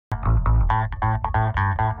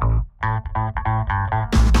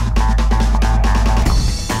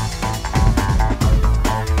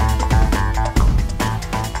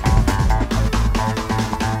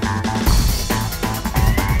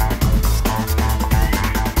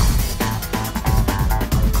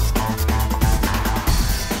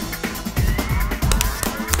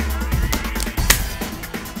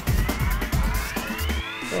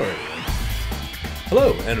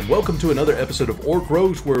and welcome to another episode of Orc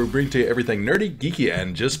Rogues, where we bring to you everything nerdy, geeky,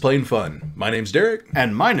 and just plain fun. My name's Derek.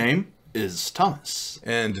 And my name is Thomas.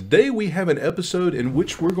 And today we have an episode in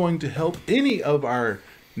which we're going to help any of our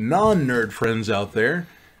non-nerd friends out there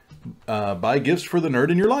buy gifts for the nerd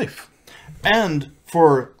in your life. And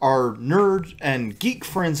for our nerd and geek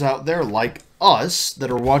friends out there like us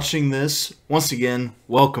that are watching this, once again,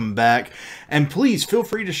 welcome back. And please feel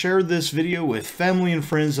free to share this video with family and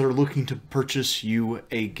friends that are looking to purchase you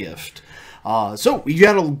a gift. So we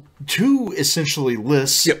got two essentially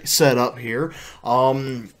lists set up here.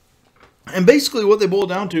 And basically what they boil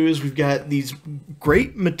down to is we've got these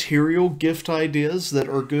great material gift ideas that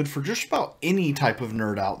are good for just about any type of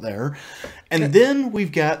nerd out there. And then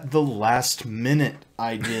we've got the last minute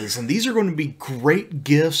ideas. And these are going to be great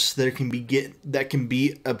gifts that can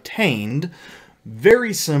be obtained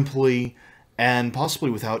very simply and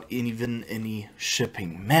possibly without even any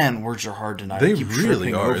shipping. Man, words are hard tonight. They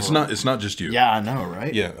really are. It's not just you. Yeah, I know,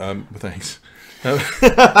 right? Yeah, thanks. So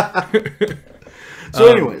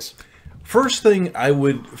anyways, first thing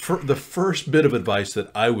the first bit of advice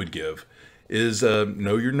that I would give is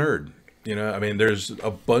know your nerd. You know, I mean, there's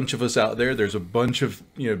a bunch of us out there. There's a bunch of,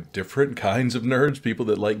 different kinds of nerds, people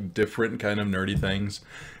that like different kind of nerdy things.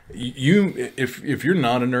 If you're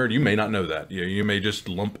not a nerd, you may not know that. You may just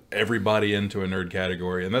lump everybody into a nerd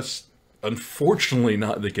category, and that's unfortunately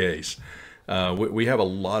not the case. We have a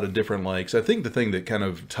lot of different likes. I think the thing that kind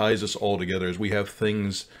of ties us all together is we have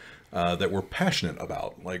things that we're passionate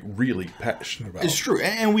about, like really passionate about. It's true.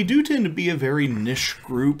 And we do tend to be a very niche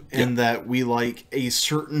group in that we like a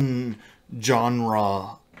certain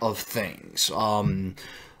genre of things.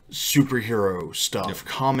 Superhero stuff,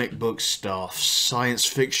 comic book stuff, science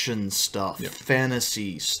fiction stuff,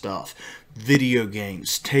 fantasy stuff, video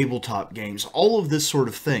games, tabletop games, all of this sort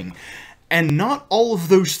of thing. And not all of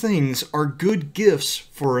those things are good gifts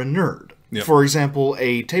for a nerd. For example,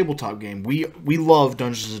 a tabletop game. We love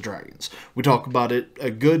Dungeons & Dragons. We talk about it a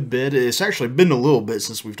good bit. It's actually been a little bit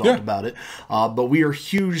since we've talked about it. But we are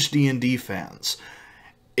huge D&D fans.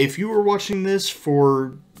 If you are watching this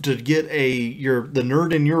to get the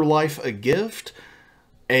nerd in your life a gift,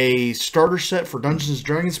 a starter set for Dungeons &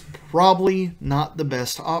 Dragons, probably not the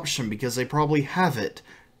best option because they probably have it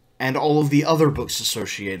and all of the other books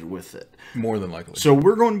associated with it. More than likely. So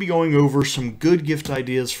we're going to be going over some good gift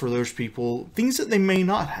ideas for those people, things that they may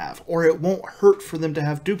not have, or it won't hurt for them to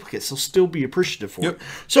have duplicates. They'll still be appreciative for it.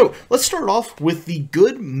 So let's start off with the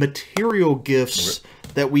good material gifts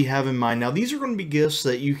that we have in mind. Now, these are going to be gifts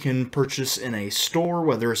that you can purchase in a store,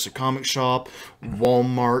 whether it's a comic shop,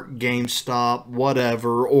 Walmart, GameStop,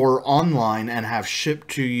 whatever, or online and have shipped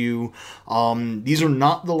to you. These are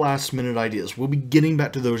not the last minute ideas. We'll be getting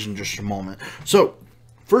back to those in just a moment. So,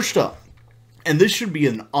 first up, and this should be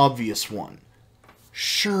an obvious one,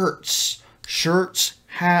 shirts. Shirts,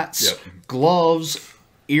 hats, gloves,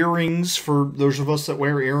 earrings for those of us that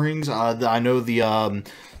wear earrings. I know the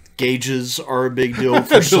gauges are a big deal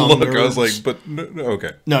for some nerds. I was like, but no,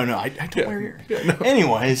 okay. No, I don't wear earrings.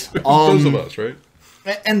 Anyways. Those of us, right?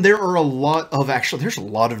 And there are there's a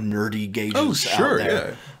lot of nerdy gauges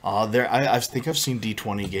out there. I think I've seen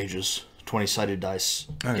D20 gauges. 20-sided dice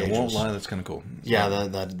gauges. I won't lie, that's kind of cool. Yeah,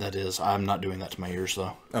 that is. I'm not doing that to my ears,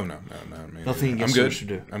 though. Oh, no. Nothing against I'm good. What you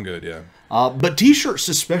do. I'm good, yeah. But t-shirts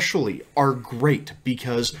especially are great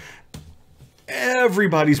because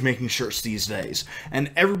everybody's making shirts these days.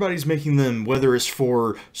 And everybody's making them, whether it's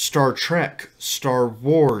for Star Trek, Star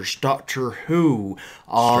Wars, Doctor Who,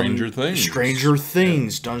 Stranger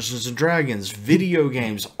Things, Dungeons & Dragons, video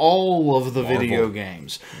games, all of the video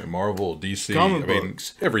games. Marvel, DC, comic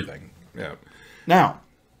books. Everything. Yeah. Now,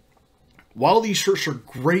 while these shirts are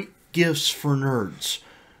great gifts for nerds,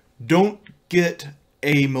 don't get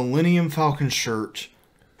a Millennium Falcon shirt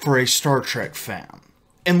for a Star Trek fan.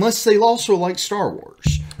 Unless they also like Star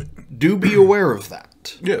Wars. Do be aware of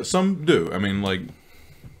that. Yeah, some do. I mean,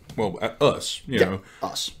 us, you know.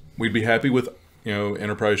 Us. We'd be happy with,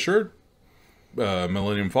 Enterprise shirt,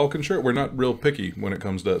 Millennium Falcon shirt. We're not real picky when it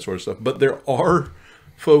comes to that sort of stuff. But there are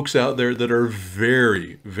folks out there that are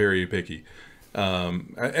very, very picky.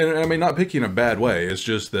 And I mean, not picky in a bad way. It's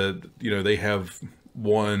just that, they have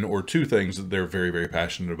one or two things that they're very, very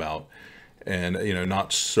passionate about. And,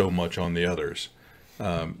 not so much on the others.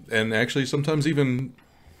 And actually sometimes even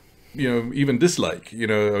dislike,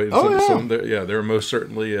 there are most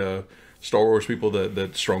certainly Star Wars people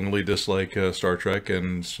that strongly dislike Star Trek,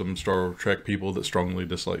 and some Star Trek people that strongly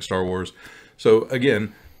dislike Star Wars. So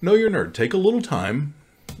again, know your nerd. Take a little time,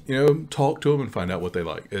 talk to them and find out what they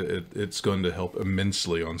like. It's going to help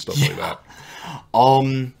immensely on stuff like that.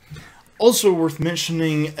 Also worth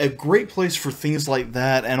mentioning, a great place for things like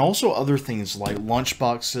that, and also other things like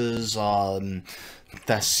lunchboxes.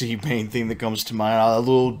 That's the main thing that comes to mind.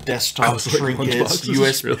 Little desktop trinkets,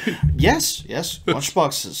 USB. Really? Yes,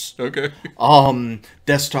 lunchboxes. Okay.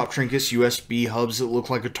 Desktop trinkets, USB hubs that look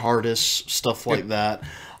like a TARDIS, stuff like that.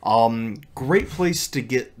 Great place to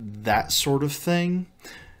get that sort of thing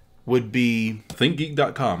would be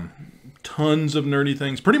ThinkGeek.com. Tons of nerdy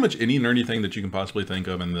things. Pretty much any nerdy thing that you can possibly think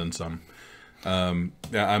of, and then some. I'll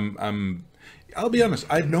be honest,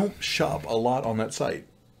 I don't shop a lot on that site.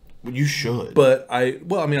 You should. But I've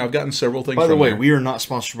gotten several things. By the way, there. we are not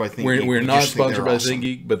sponsored by ThinkGeek. We're not sponsored by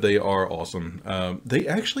ThinkGeek, but they are awesome. They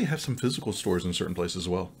actually have some physical stores in certain places as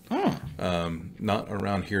well. Oh. Not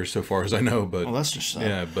around here so far as I know, but well, that's just sad.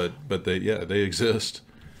 Yeah, but they exist.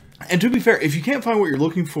 And to be fair, if you can't find what you're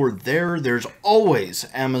looking for there's always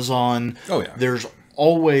Amazon. Oh yeah. There's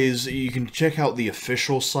always, you can check out the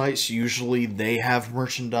official sites. Usually they have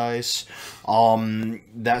merchandise.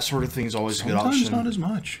 That sort of thing is always a good option. Sometimes not as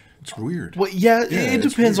much. It's weird. Well, yeah, it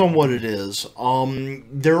depends on what it is.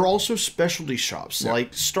 There are also specialty shops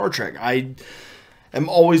like Star Trek. I am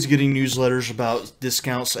always getting newsletters about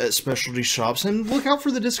discounts at specialty shops, and look out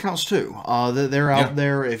for the discounts too. They're out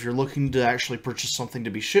there. If you're looking to actually purchase something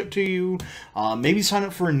to be shipped to you, maybe sign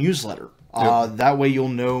up for a newsletter. That way you'll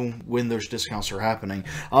know when those discounts are happening.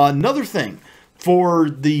 Another thing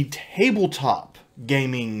for the tabletop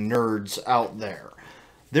gaming nerds out there.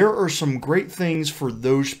 There are some great things for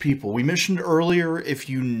those people. We mentioned earlier, if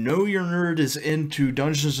you know your nerd is into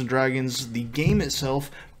Dungeons & Dragons, the game itself,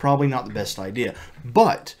 probably not the best idea.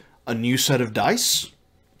 But a new set of dice,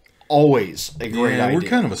 always a great idea. We're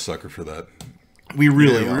kind of a sucker for that. We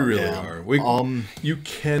really are. We really are. You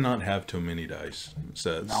cannot have too many dice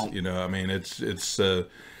sets. No. You know, I mean, it's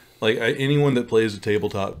like anyone that plays a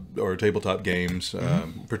tabletop games,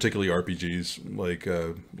 particularly RPGs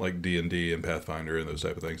like D&D and Pathfinder and those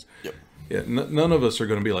type of things. Yep. Yeah, none of us are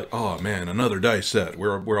going to be like, oh man, another dice set.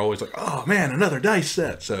 We're always like, oh man, another dice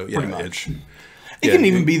set. So yeah, pretty much. It can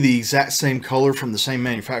even be the exact same color from the same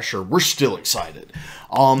manufacturer. We're still excited.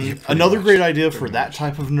 Another great idea for that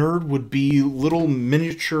type of nerd would be little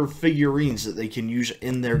miniature figurines that they can use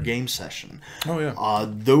in their game session. Oh, yeah.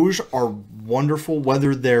 Those are wonderful.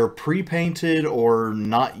 Whether they're pre-painted or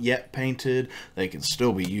not yet painted, they can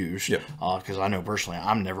still be used. Yep. Because I know personally,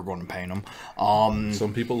 I'm never going to paint them.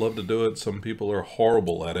 Some people love to do it. Some people are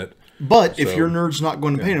horrible at it. But if your nerd's not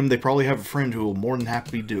going to paint them, they probably have a friend who will more than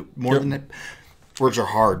happily do it. Words are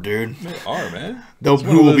hard, dude. They are, man.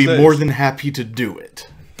 Who will be more than happy to do it.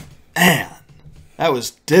 Man, that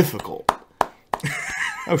was difficult.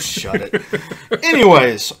 Oh, shut it.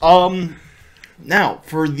 Anyways, now,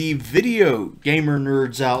 for the video gamer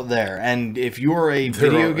nerds out there, and if you are a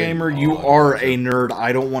video gamer, you are a nerd.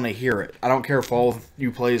 I don't want to hear it. I don't care if all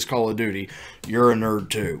you play is Call of Duty. You're a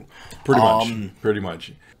nerd, too. Pretty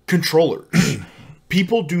much. Controllers.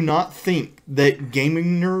 People do not think that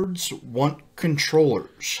gaming nerds want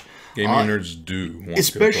controllers. Gaming nerds do want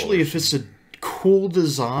especially if it's a cool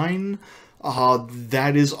design.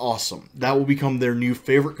 That is awesome. That will become their new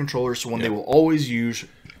favorite controller, so one they will always use.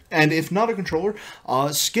 And if not a controller,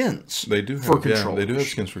 skins. They do have, they do have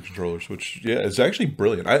skins for controllers, which it's actually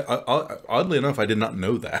brilliant. I oddly enough, I did not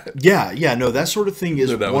know that. Yeah, no, that sort of thing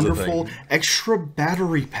is wonderful. Extra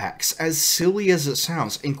battery packs, as silly as it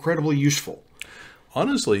sounds, incredibly useful.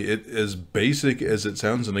 Honestly, it as basic as it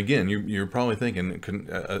sounds, and again, you're probably thinking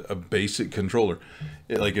a basic controller,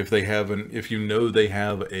 like if they have if you know they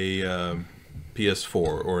have a PS4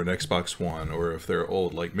 or an Xbox One, or if they're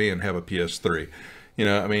old like me and have a PS3, you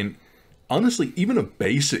know, I mean, honestly, even a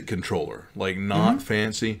basic controller, like not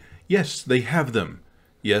fancy, yes, they have them,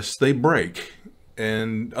 yes, they break,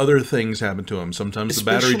 and other things happen to them. Sometimes the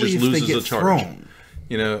battery just loses the charge.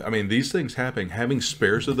 You know, I mean, these things happen. Having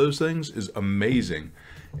spares of those things is amazing.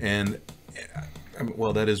 And,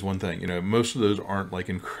 well, that is one thing. You know, most of those aren't, like,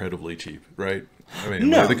 incredibly cheap, right? I mean,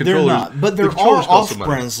 no, they're not. But there are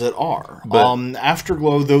off-brands that are.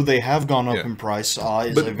 Afterglow, though they have gone up in price,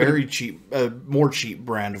 is a very cheap, more cheap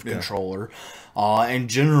brand of controller. And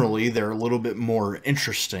generally, they're a little bit more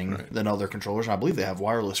interesting than other controllers. I believe they have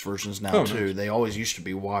wireless versions now, too. Nice. They always used to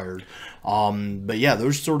be wired. But yeah,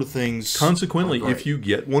 those sort of things. Consequently, if you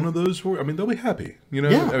get one of those, I mean, they'll be happy. You know,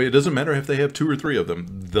 I mean, it doesn't matter if they have 2 or 3 of them;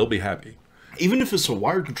 they'll be happy. Even if it's a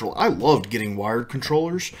wired controller, I loved getting wired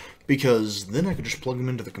controllers because then I could just plug them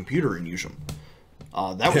into the computer and use them.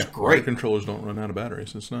 That was great. Wired controllers don't run out of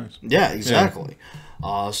batteries. It's nice. Yeah, exactly.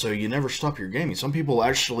 So you never stop your gaming. Some people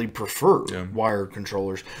actually prefer wired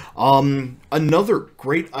controllers. Another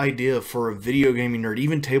great idea for a video gaming nerd,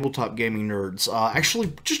 even tabletop gaming nerds,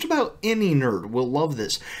 actually just about any nerd will love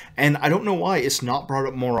this. And I don't know why it's not brought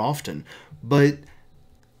up more often, but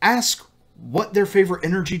ask what their favorite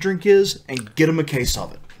energy drink is and get them a case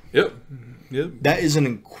of it. Yep. That is an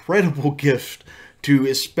incredible gift to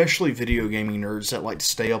especially video gaming nerds that like to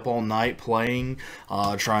stay up all night playing,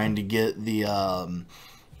 trying to get the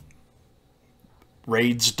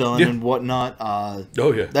raids done and whatnot.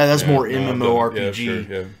 That's more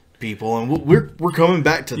MMORPG people, and we're coming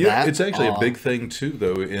back to that. It's actually a big thing too,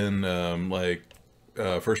 though, in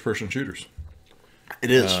first-person shooters. It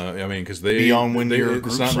is. I mean, because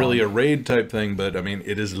it's not really a raid type thing, but I mean,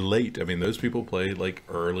 it is late. I mean, those people play like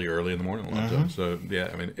early in the morning a lot of times. So yeah,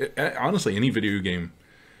 I mean, honestly, any video game,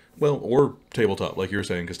 or tabletop, like you were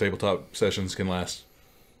saying, because tabletop sessions can last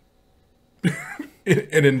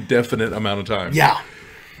an indefinite amount of time. Yeah.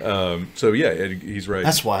 So yeah, he's right.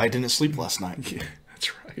 That's why I didn't sleep last night. Yeah,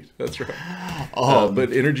 that's right.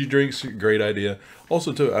 But energy drinks, great idea.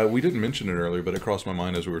 Also, too, we didn't mention it earlier, but it crossed my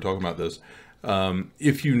mind as we were talking about this.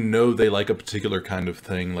 If you know they like a particular kind of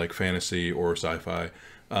thing, like fantasy or sci-fi,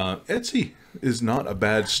 Etsy is not a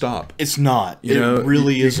bad stop. It's not. It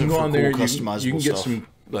really isn't for cool customizable stuff. You can get some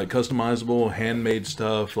like customizable, handmade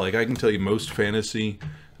stuff. Like I can tell you, most fantasy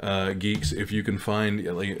geeks, if you can find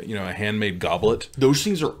a handmade goblet, those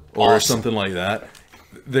things are or awesome. Something like that.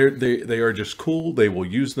 They are just cool. They will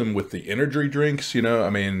use them with the energy drinks.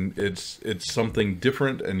 I mean, it's something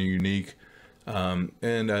different and unique. I mean,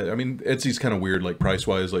 Etsy's kind of weird, like price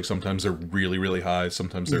wise. Like sometimes they're really, really high.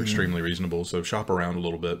 Sometimes they're extremely reasonable. So shop around a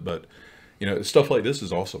little bit. But stuff like this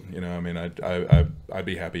is awesome. I mean, I'd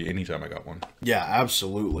be happy anytime I got one. Yeah,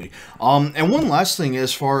 absolutely. And one last thing,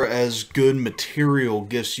 as far as good material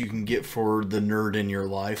gifts you can get for the nerd in your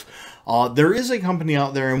life, there is a company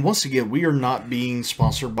out there, and once again, we are not being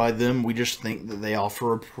sponsored by them. We just think that they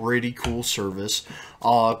offer a pretty cool service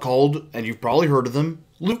called, and you've probably heard of them,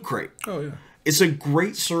 Loot Crate. Oh yeah. It's a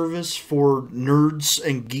great service for nerds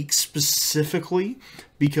and geeks specifically,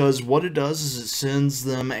 because what it does is it sends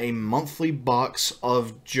them a monthly box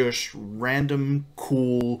of just random,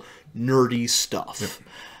 cool, nerdy stuff. Yep.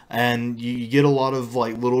 And you get a lot of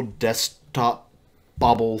like little desktop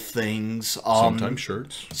bobble things. Sometimes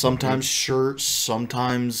shirts.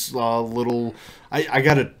 Sometimes little... I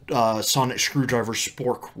got a sonic screwdriver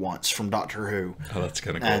spork once from Doctor Who. Oh, that's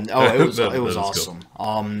kind of cool. And it was awesome.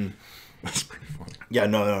 Cool. That's pretty funny. Yeah,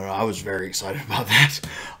 no, I was very excited about that.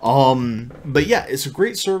 But yeah, it's a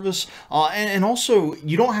great service. And also,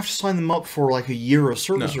 you don't have to sign them up for like a year of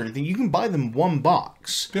service or anything. You can buy them one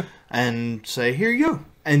box and say, here you go.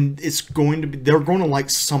 And it's going to be, they're going to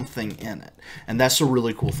like something in it. And that's a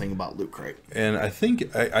really cool thing about Loot Crate. And I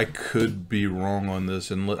think I could be wrong on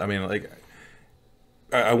this. And I mean, like,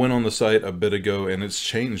 I went on the site a bit ago, and it's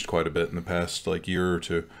changed quite a bit in the past like year or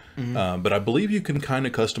two. Mm-hmm. But I believe you can kind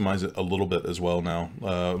of customize it a little bit as well now,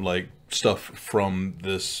 like stuff from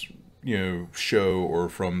this show or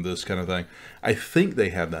from this kind of thing. I think they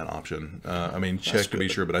have that option. I mean, check to be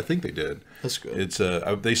sure, but I think they did. That's good. It's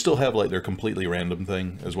they still have like their completely random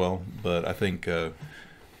thing as well, but I think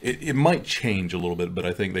it might change a little bit. But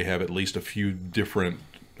I think they have at least a few different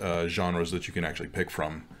genres that you can actually pick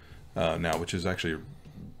from now, which is actually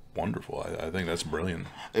wonderful. I think that's brilliant.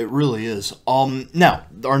 It really is. Now,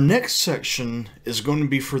 our next section is going to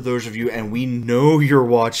be for those of you, and we know you're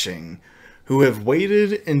watching, who have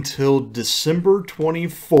waited until December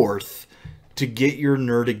 24th to get your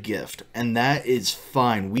nerd a gift. And that is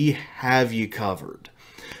fine. We have you covered.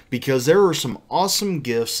 Because there are some awesome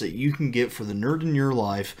gifts that you can get for the nerd in your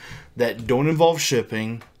life that don't involve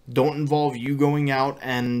shipping, don't involve you going out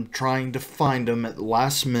and trying to find them at the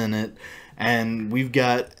last minute. And we've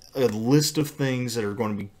got a list of things that are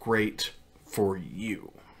going to be great for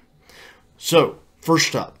you. So,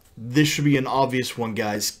 first up, this should be an obvious one,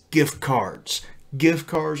 guys. Gift cards. Gift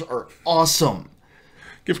cards are awesome.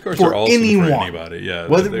 Gift cards are awesome for anybody. Yeah,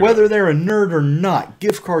 whether they're a nerd or not,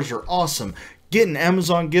 gift cards are awesome. Get an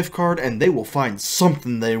Amazon gift card and they will find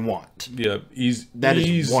something they want. Yeah, that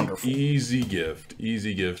is wonderful. Easy gift.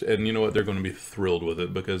 And you know what? They're going to be thrilled with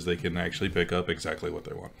it because they can actually pick up exactly what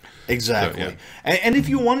they want. Exactly. So, yeah. And if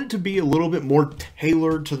you want it to be a little bit more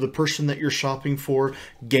tailored to the person that you're shopping for,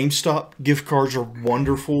 GameStop gift cards are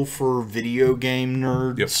wonderful for video game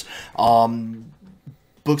nerds. Yep.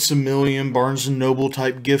 Books A Million, Barnes & Noble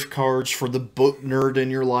type gift cards for the book nerd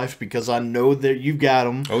in your life, because I know that you've got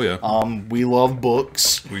them. Oh, yeah. We love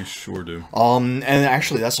books. We sure do. And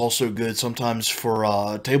actually, that's also good sometimes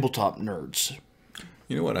for tabletop nerds.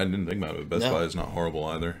 You know what? I didn't think about it. Best Buy is not horrible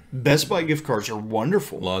either. Best Buy gift cards are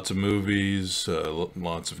wonderful. Lots of movies,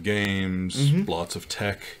 lots of games, lots of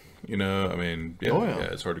tech. You know, I mean, yeah,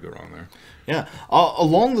 it's hard to go wrong there. Yeah.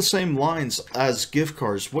 Along the same lines as gift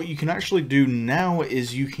cards, what you can actually do now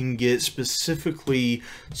is you can get specifically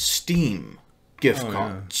Steam gift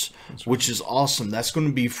cards, which is awesome. That's going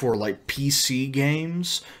to be for like PC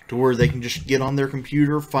games, to where they can just get on their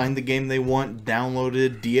computer, find the game they want, download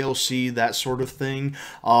it, DLC, that sort of thing.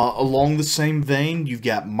 Along the same vein, you've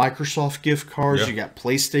got Microsoft gift cards, you got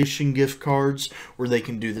PlayStation gift cards, where they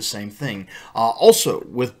can do the same thing. Also,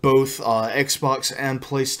 with both Xbox and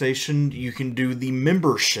PlayStation, you can do the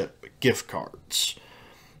membership gift cards,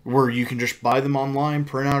 where you can just buy them online,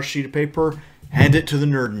 print out a sheet of paper, hand it to the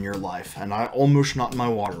nerd in your life. And I almost knocked my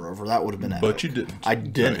water over. That would have been epic. But you didn't. I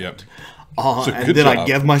didn't. Yep. And then I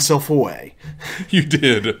gave myself away. You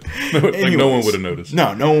did. Like no one would have noticed.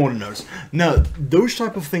 No one would have noticed. No, those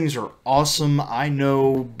type of things are awesome. I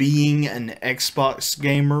know, being an Xbox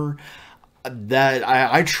gamer, that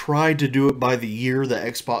I tried to do it by the year, the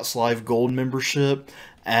Xbox Live Gold membership,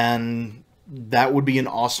 and that would be an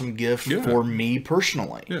awesome gift for me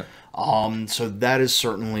personally. Yeah. So that is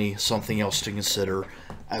certainly something else to consider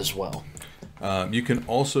as well. You can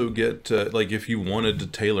also get, like, if you wanted to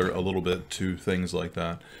tailor a little bit to things like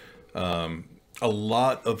that, a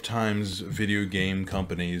lot of times video game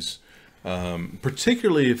companies,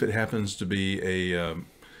 particularly if it happens to be a,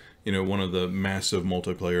 one of the massive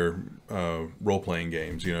multiplayer role-playing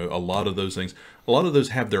games, a lot of those things, a lot of those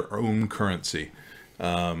have their own currency.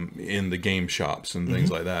 In the game shops and things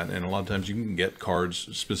like that, and a lot of times you can get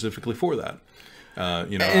cards specifically for that.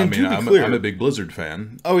 I'm a big Blizzard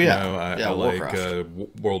fan. Oh yeah, I like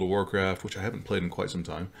World of Warcraft, which I haven't played in quite some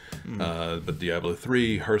time. But Diablo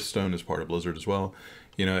 3, Hearthstone is part of Blizzard as well.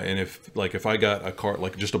 And if I got a card,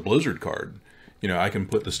 like just a Blizzard card, I can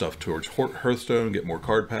put the stuff towards Hearthstone, get more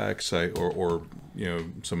card packs, or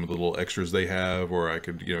some of the little extras they have, or I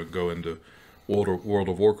could go into World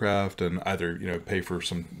of Warcraft and either pay for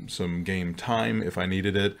some game time if I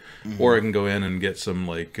needed it, or I can go in and get some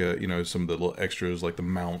some of the little extras like the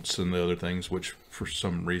mounts and the other things, which for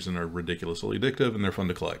some reason are ridiculously addictive and they're fun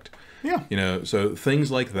to collect. Yeah. So things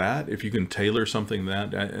like that, if you can tailor something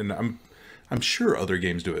and I'm sure other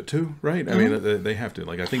games do it too, right? I mean, they have to.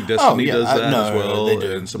 Like I think Destiny does that as well,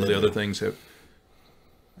 and some of the other things have.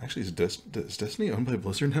 Actually, is Destiny owned by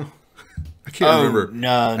Blizzard now? I can't remember.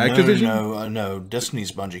 No. No.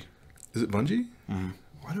 Destiny's Bungie. Is it Bungie?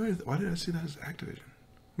 Why did I see that as Activision?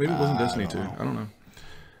 Maybe it wasn't Destiny 2. I don't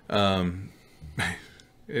know.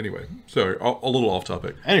 Anyway, sorry, a little off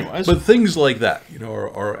topic. Anyways, but things like that,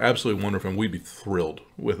 are absolutely wonderful, and we'd be thrilled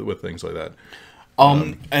with things like that.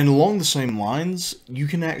 And along the same lines, you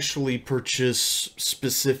can actually purchase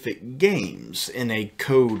specific games in a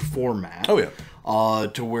code format. Oh yeah.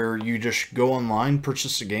 To where you just go online,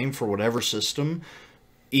 purchase a game for whatever system,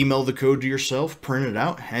 email the code to yourself, print it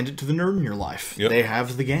out, hand it to the nerd in your life. Yep. They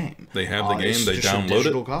have the game. They have the game. It's They just download a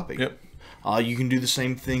digital it. Copy. Yep. You can do the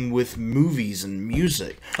same thing with movies and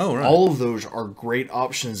music. Oh, right. All of those are great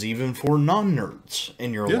options, even for non-nerds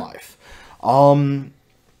in your life. Oh,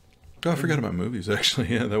 I forgot about movies, actually.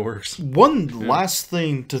 Yeah, that works. One last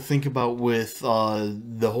thing to think about with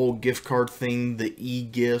the whole gift card thing, the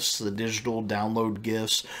e-gifts, the digital download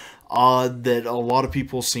gifts, that a lot of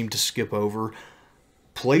people seem to skip over.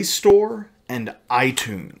 Play Store and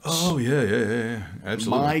iTunes. Oh, yeah.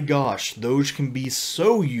 Absolutely. My gosh, those can be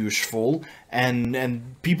so useful,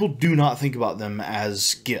 and people do not think about them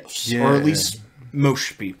as gifts, or at least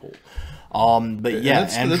most people. But yeah,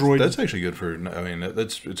 Android. That's actually good for. I mean,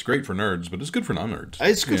 it's great for nerds, but it's good for non-nerds.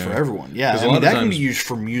 It's good for everyone. Yeah, I mean, that can be used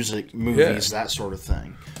for music, movies, that sort of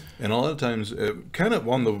thing. And a lot of times, kind of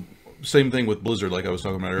on the same thing with Blizzard, like I was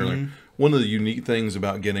talking about earlier. One of the unique things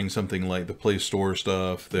about getting something like the Play Store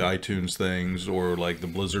stuff, the iTunes things, or like the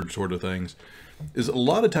Blizzard sort of things, is a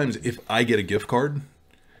lot of times if I get a gift card,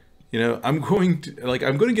 I'm going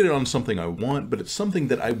to get it on something I want, but it's something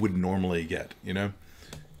that I would normally get.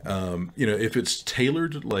 If it's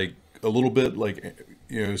tailored like a little bit, like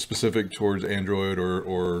specific towards Android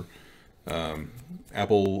or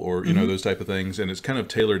Apple or those type of things, and it's kind of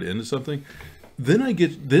tailored into something, then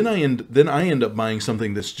I end up buying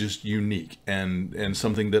something that's just unique and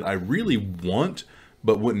something that I really want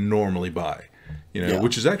but wouldn't normally buy.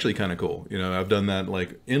 Which is actually kind of cool. I've done that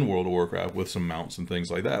like in World of Warcraft with some mounts and things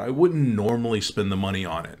like that. I wouldn't normally spend the money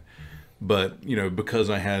on it. But, you know, because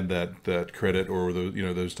I had that credit or the, you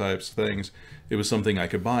know, those types of things, it was something I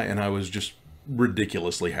could buy, and I was just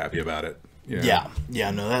ridiculously happy about it. You know?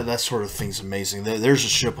 Yeah, no, that sort of thing's amazing. There's a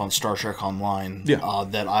ship on Star Trek Online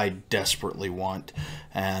that I desperately want,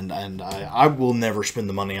 and I will never spend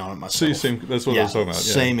the money on it myself. See, that's what I was talking about.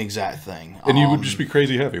 Yeah. Same exact thing. And you would just be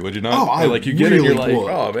crazy happy, would you not? Oh, I like you get really it, you're like, would.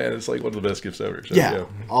 oh man, it's like one of the best gifts ever. So, no,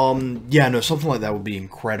 something like that would be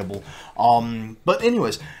incredible. But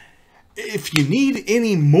anyways, if you need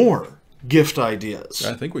any more gift ideas,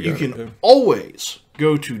 I think you can always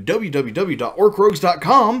go to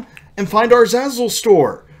www.orcrogues.com and find our Zazzle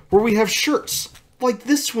store, where we have shirts like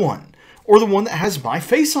this one, or the one that has my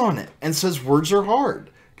face on it and says "Words are hard."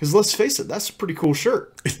 Because let's face it, that's a pretty cool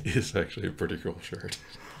shirt. It is actually a pretty cool shirt.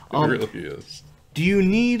 It really is. Do you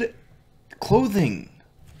need clothing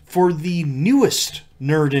for the newest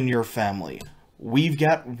nerd in your family? We've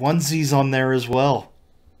got onesies on there as well.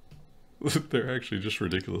 They're actually just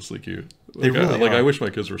ridiculously cute. They really are. I wish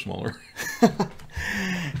my kids were smaller.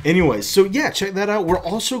 Anyway, so yeah, check that out. We're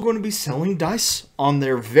also going to be selling dice on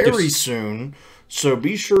there very soon. So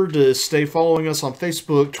be sure to stay following us on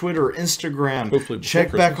Facebook, Twitter, Instagram. Hopefully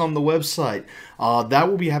check back on the website. That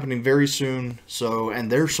will be happening very soon. So,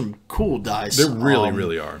 and there's some cool dice. They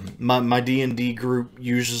really are. My D&D group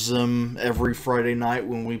uses them every Friday night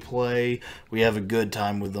when we play. We have a good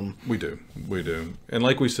time with them. We do. And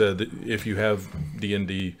like we said, if you have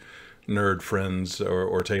D&D nerd friends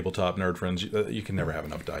or tabletop nerd friends, you can never have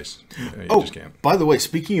enough dice. You just can't. By the way,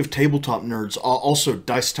 speaking of tabletop nerds, also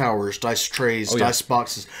dice towers, dice trays, dice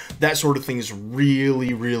boxes, that sort of thing is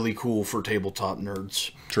really cool for tabletop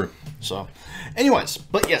nerds. True. So, anyways,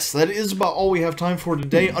 but yes, that is about all we have time for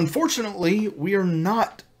today. Unfortunately, we are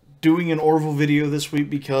not doing an Orville video this week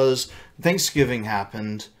because Thanksgiving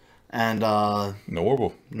happened, and no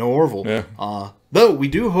Orville. Yeah. Though we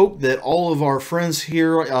do hope that all of our friends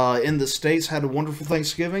here in the States had a wonderful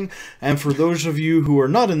Thanksgiving. And for those of you who are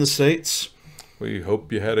not in the States, we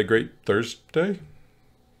hope you had a great Thursday.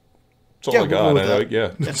 That's all I got.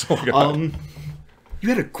 That's all I got. You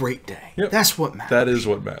had a great day. Yep. That's what matters. That is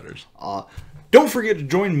what matters. Don't forget to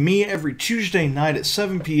join me every Tuesday night at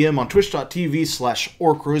 7 p.m. on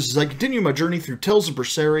twitch.tv/orcrogues as I continue my journey through Tales of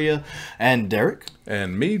Berseria. And Derek?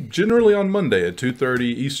 And me, generally on Monday at 2:30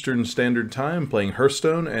 Eastern Standard Time, playing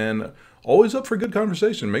Hearthstone, and always up for good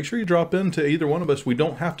conversation. Make sure you drop into either one of us. We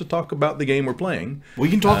don't have to talk about the game we're playing. We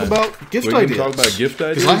can talk about gift ideas. We can talk about gift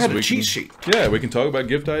ideas. Because I had a cheat sheet. Yeah, we can talk about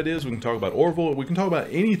gift ideas. We can talk about Orville. We can talk about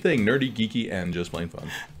anything nerdy, geeky, and just plain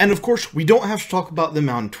fun. And of course, we don't have to talk about them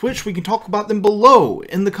on Twitch. We can talk about them below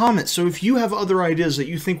in the comments. So if you have other ideas that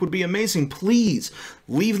you think would be amazing, please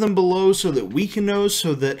leave them below so that we can know,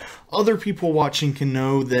 so that other people watching can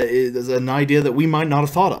know that it is an idea that we might not have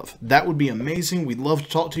thought of. That would be amazing. We'd love to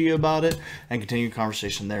talk to you about it and continue the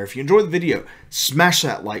conversation there. If you enjoyed the video, smash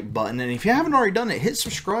that like button. And if you haven't already done it, hit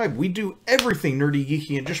subscribe. We do everything nerdy,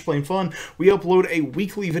 geeky, and just plain fun. We upload a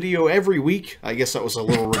weekly video every week. I guess that was a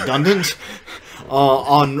little redundant.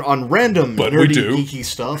 On random nerdy, geeky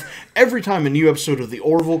stuff. Every time a new episode of The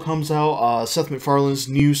Orville comes out, Seth MacFarlane's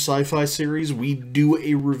new sci-fi series, we do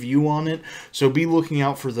a review on it. So be looking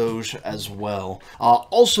out for those as well.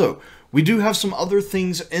 Also, we do have some other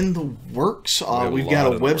things in the works. We've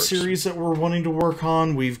got a web series that we're wanting to work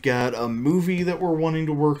on. We've got a movie that we're wanting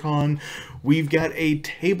to work on. We've got a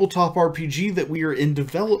tabletop RPG that we are in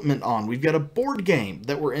development on. We've got a board game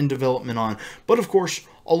that we're in development on. But of course,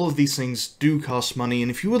 all of these things do cost money. And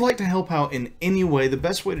if you would like to help out in any way, the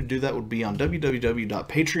best way to do that would be on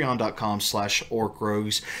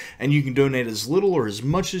www.patreon.com/orcrogues. And you can donate as little or as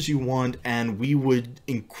much as you want. And we would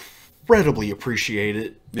incredibly appreciate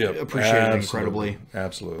it. Appreciate it incredibly.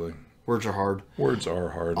 Absolutely. Words are hard. Words are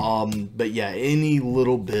hard. But yeah, any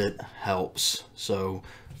little bit helps. So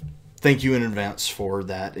thank you in advance for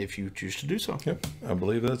that if you choose to do so. Yep. I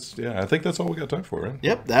believe I think that's all we got time for, right?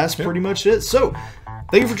 Yep, that's pretty much it. So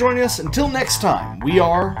thank you for joining us. Until next time, we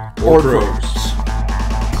are Orcrogues.